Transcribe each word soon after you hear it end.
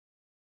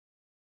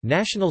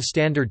National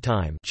Standard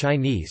Time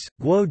Chinese,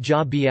 Guo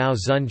Jia Biao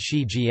Zun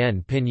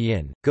Shijian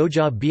Pinyin,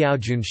 Gojia Biao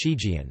Jun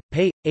Shijian,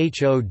 Pei,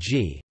 Hog,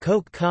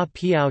 Kok Ka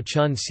Piao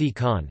Chun Si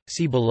Kan,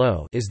 see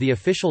below is the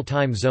official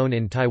time zone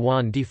in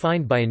Taiwan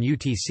defined by an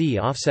UTC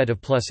offset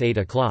of +8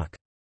 o'clock.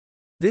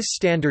 This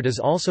standard is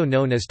also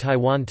known as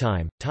Taiwan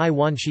Time,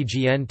 Taiwan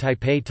Shijian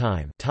Taipei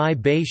Time,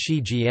 Taipei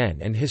Shijian,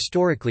 and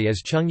historically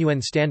as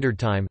Chungyuan Standard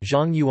Time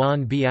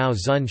Zhongyuan Biao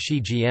Zun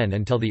Shijian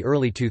until the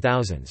early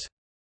 2000s.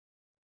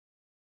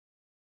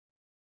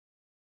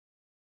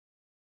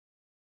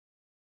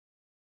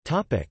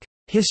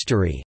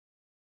 History.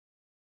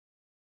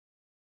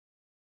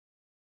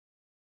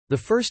 The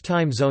first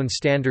time zone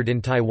standard in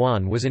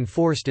Taiwan was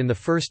enforced in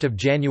 1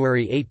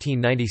 January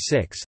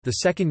 1896, the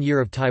second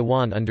year of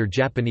Taiwan under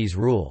Japanese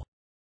rule.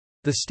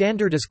 The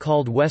standard is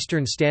called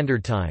Western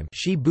Standard Time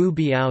Shi Bu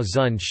Biao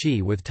Zun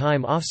Shi with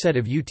time offset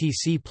of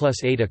UTC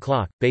 +8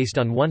 o'clock, based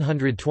on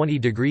 120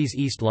 degrees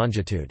east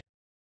longitude.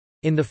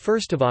 In 1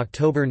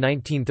 October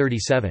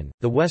 1937,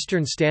 the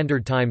Western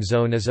Standard Time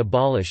Zone is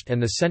abolished and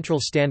the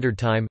Central Standard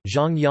Time,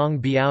 Zhongyang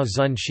Biao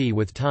Zun Shi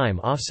with time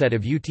offset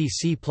of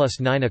UTC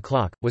 +9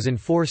 o'clock, was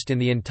enforced in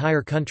the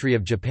entire country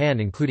of Japan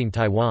including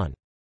Taiwan.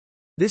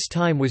 This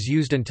time was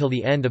used until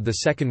the end of the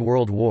Second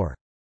World War.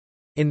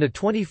 In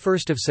 21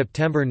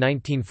 September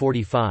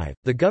 1945,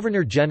 the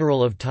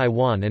Governor-General of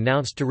Taiwan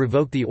announced to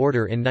revoke the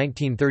order in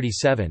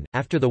 1937.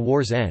 After the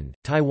war's end,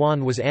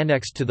 Taiwan was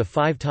annexed to the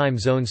 5 time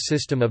zones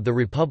system of the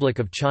Republic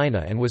of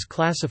China and was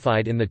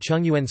classified in the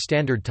Chungyuan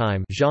Standard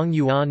Time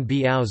Zhongyuan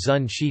Biao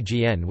Zun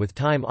Shijian with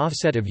time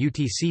offset of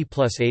UTC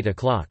 +8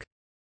 o'clock.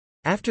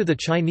 After the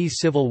Chinese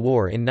Civil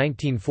War in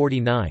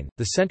 1949,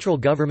 the central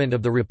government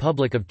of the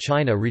Republic of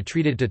China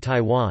retreated to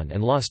Taiwan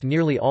and lost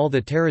nearly all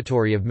the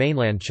territory of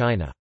mainland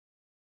China.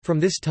 From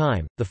this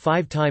time, the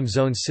 5 time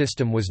zones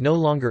system was no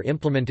longer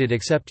implemented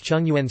except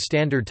Chungyuan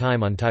Standard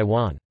Time on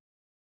Taiwan.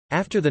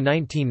 After the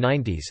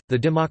 1990s, the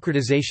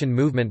democratization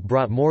movement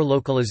brought more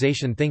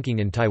localization thinking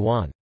in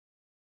Taiwan.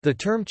 The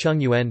term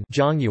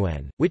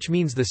Chungyuan, which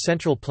means the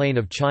central plain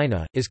of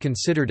China, is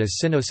considered as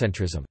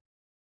sinocentrism.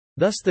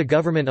 Thus the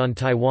government on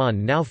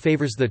Taiwan now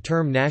favors the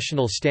term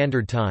National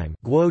Standard Time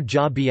Guo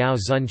Jia Biao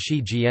Zun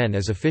Shijian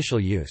as official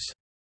use.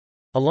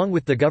 Along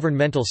with the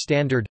governmental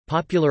standard,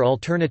 popular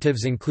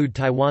alternatives include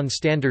Taiwan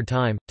Standard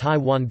Time,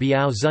 Taiwan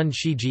Biao Zun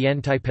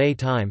Shijian Taipei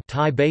Time,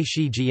 Taipei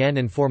Shijian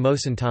and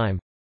Formosan Time.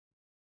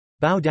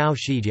 Bao Dao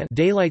Shijian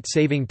daylight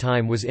saving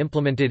time was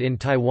implemented in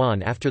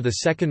Taiwan after the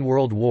Second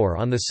World War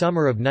on the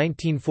summer of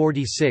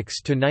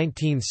 1946 to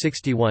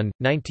 1961,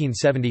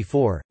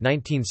 1974,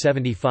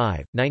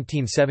 1975,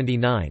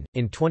 1979.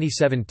 In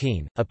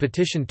 2017, a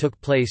petition took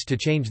place to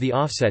change the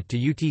offset to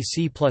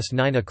UTC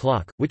 +9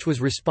 o'clock, which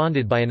was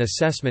responded by an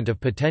assessment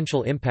of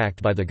potential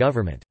impact by the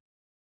government.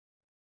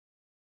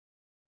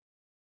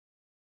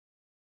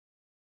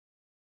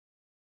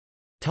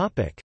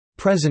 Topic: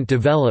 Present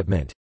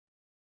development.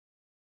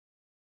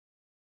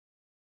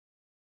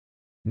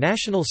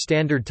 National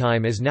Standard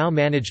Time is now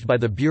managed by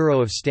the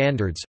Bureau of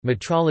Standards,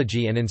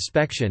 Metrology and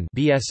Inspection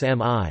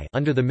 (BSMI)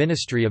 under the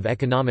Ministry of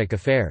Economic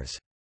Affairs.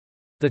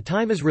 The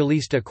time is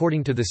released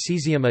according to the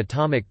cesium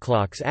atomic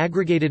clocks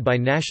aggregated by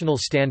National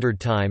Standard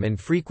Time and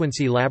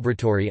Frequency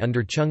Laboratory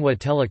under Tsinghua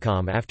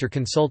Telecom after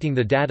consulting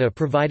the data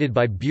provided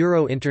by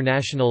Bureau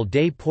International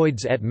des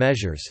Poids et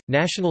Mesures.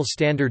 National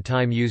Standard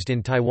Time used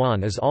in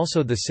Taiwan is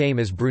also the same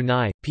as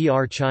Brunei,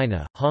 PR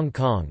China, Hong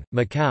Kong,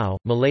 Macau,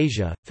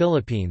 Malaysia,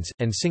 Philippines,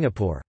 and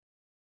Singapore.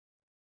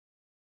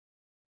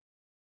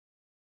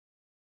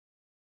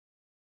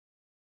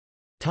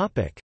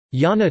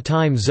 IANA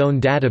Time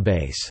Zone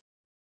Database.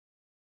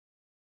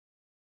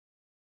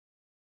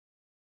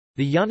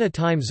 The IANA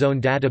Time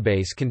Zone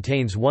database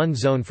contains one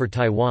zone for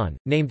Taiwan,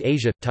 named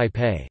Asia,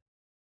 Taipei.